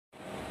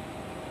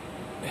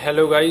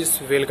Hello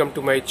guys, welcome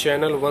to my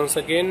channel once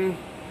again.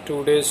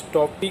 Today's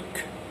topic,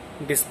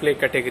 display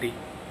category.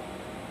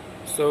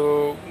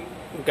 So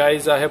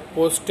guys, I have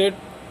posted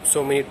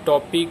so many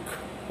topic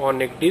on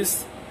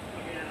ECDIS.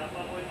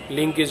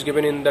 Link is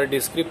given in the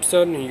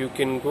description. You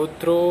can go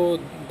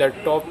through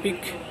that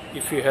topic.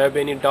 If you have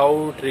any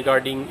doubt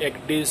regarding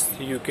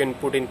ECDIS, you can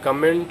put in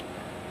comment.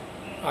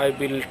 I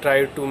will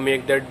try to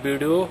make that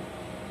video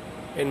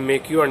and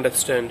make you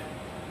understand.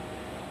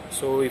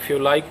 So if you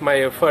like my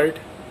effort,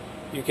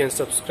 you can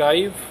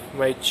subscribe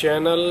my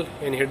channel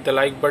and hit the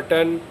like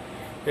button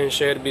and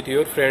share with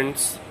your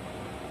friends.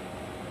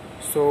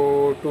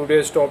 So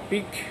today's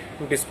topic,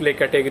 display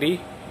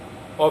category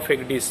of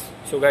ECDIS.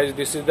 So guys,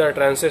 this is the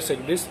Transys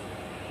ECDIS.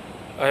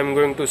 I am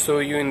going to show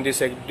you in this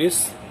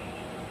ECDIS.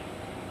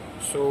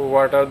 So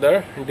what are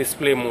the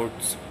display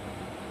modes?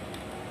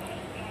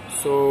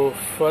 So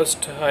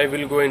first I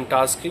will go in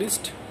task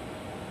list,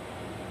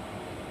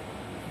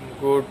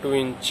 go to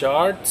in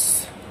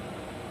charts,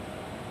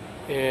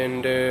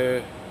 and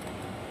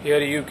here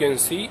you can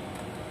see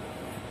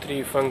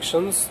three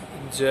functions: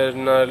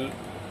 journal,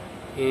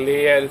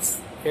 layers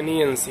and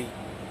ENC.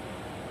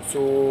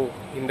 So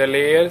in the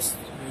layers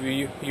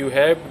you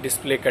have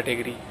display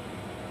category.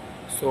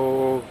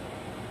 So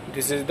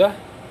this is the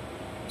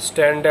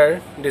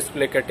standard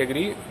display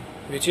category,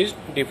 which is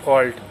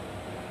default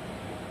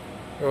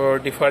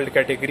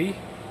category.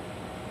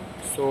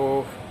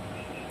 So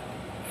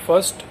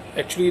first,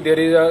 actually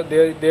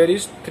there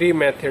is three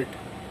method,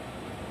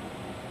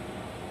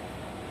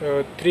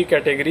 three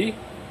category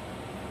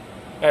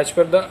as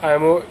per the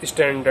IMO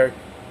standard.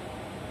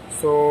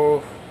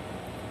 So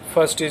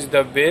first is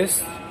the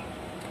base,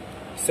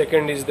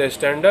 second is the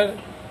standard,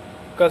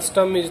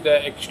 custom is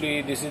the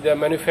this is the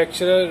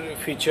manufacturer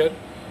feature,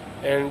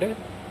 and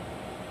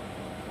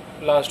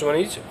last one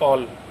is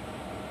all.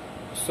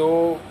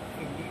 So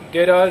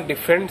there are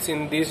difference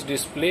in this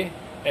display.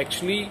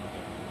 Actually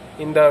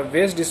in the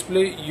base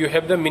display you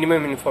have the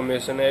minimum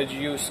information. As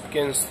you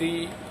can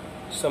see,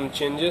 some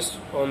changes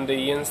on the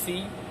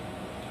ENC.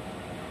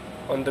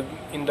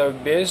 In the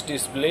base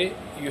display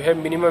you have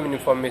minimum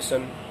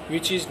information,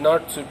 which is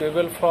not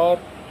suitable for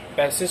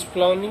passage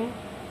planning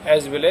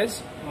as well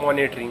as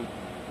monitoring.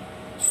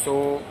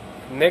 So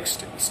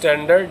next,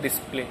 standard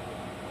display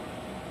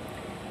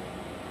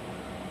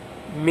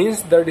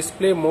means the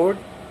display mode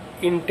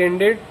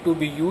intended to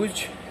be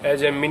used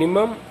as a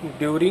minimum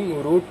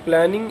during route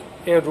planning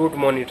and route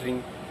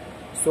monitoring.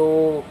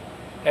 So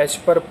as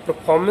per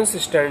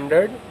performance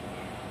standard,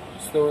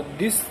 so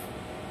this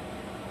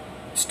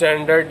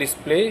standard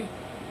display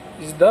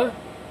is the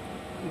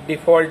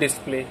default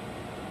display.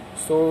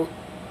 So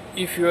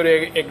if your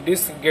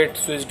ECDIS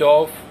gets switched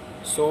off,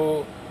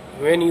 so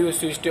when you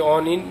switch it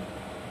on in,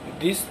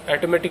 this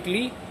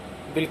automatically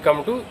will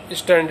come to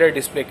standard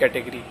display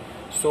category.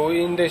 So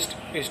in the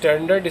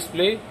standard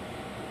display,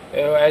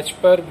 as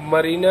per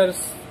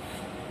mariner's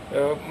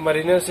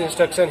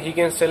instruction, he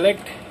can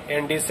select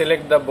and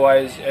deselect the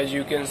buoys. As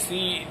you can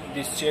see,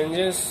 these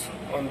changes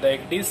on the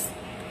ECDIS,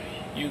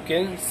 you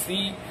can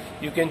see,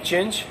 you can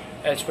change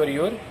as per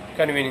your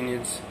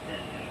convenience.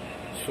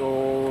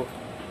 So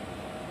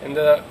and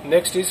the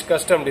next is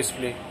custom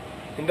display.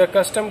 In the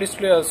custom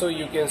display also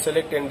you can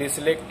select and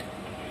deselect,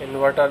 and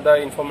what are the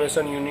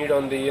information you need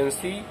on the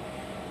ENC,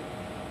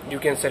 you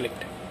can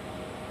select.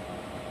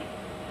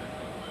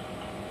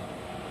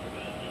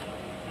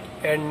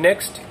 And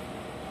next,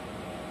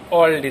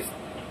 all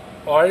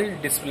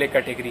display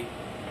category.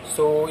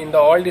 So in the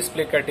all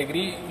display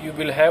category you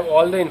will have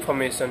all the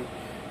information.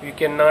 You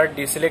cannot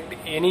deselect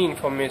any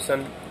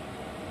information.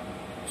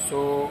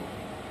 So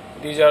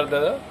these are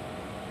the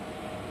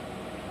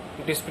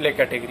display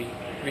category,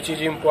 which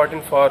is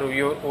important for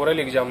your oral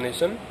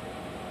examination,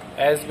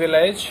 as well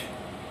as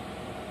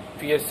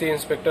PSC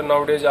inspector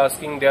nowadays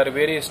asking. They are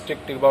very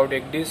strict about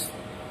ECDIS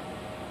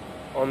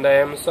on the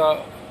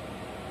EMSA.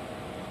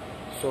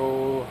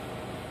 So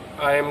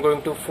I am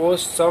going to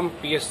post some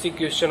PSC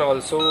question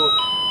also,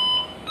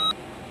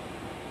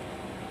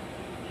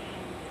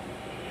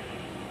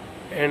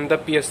 and the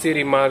PSC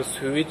remarks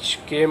which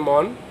came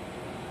on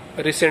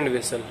recent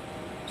vessel.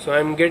 So I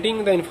am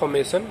getting the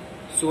information,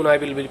 soon I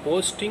will be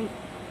posting.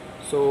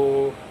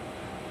 So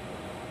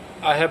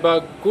I have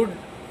a good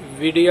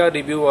video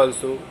review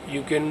also.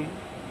 You can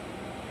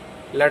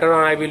later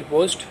on I will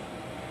post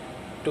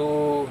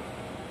to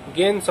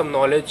gain some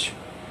knowledge.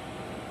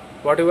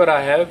 Whatever I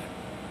have,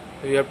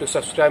 you have to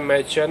subscribe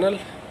my channel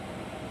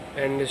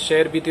and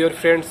share with your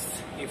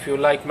friends if you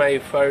like my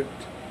effort.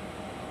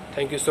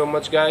 Thank you so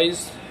much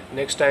guys.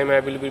 Next time I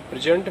will be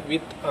present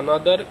with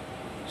another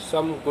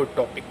some good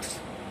topics.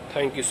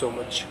 Thank you so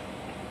much.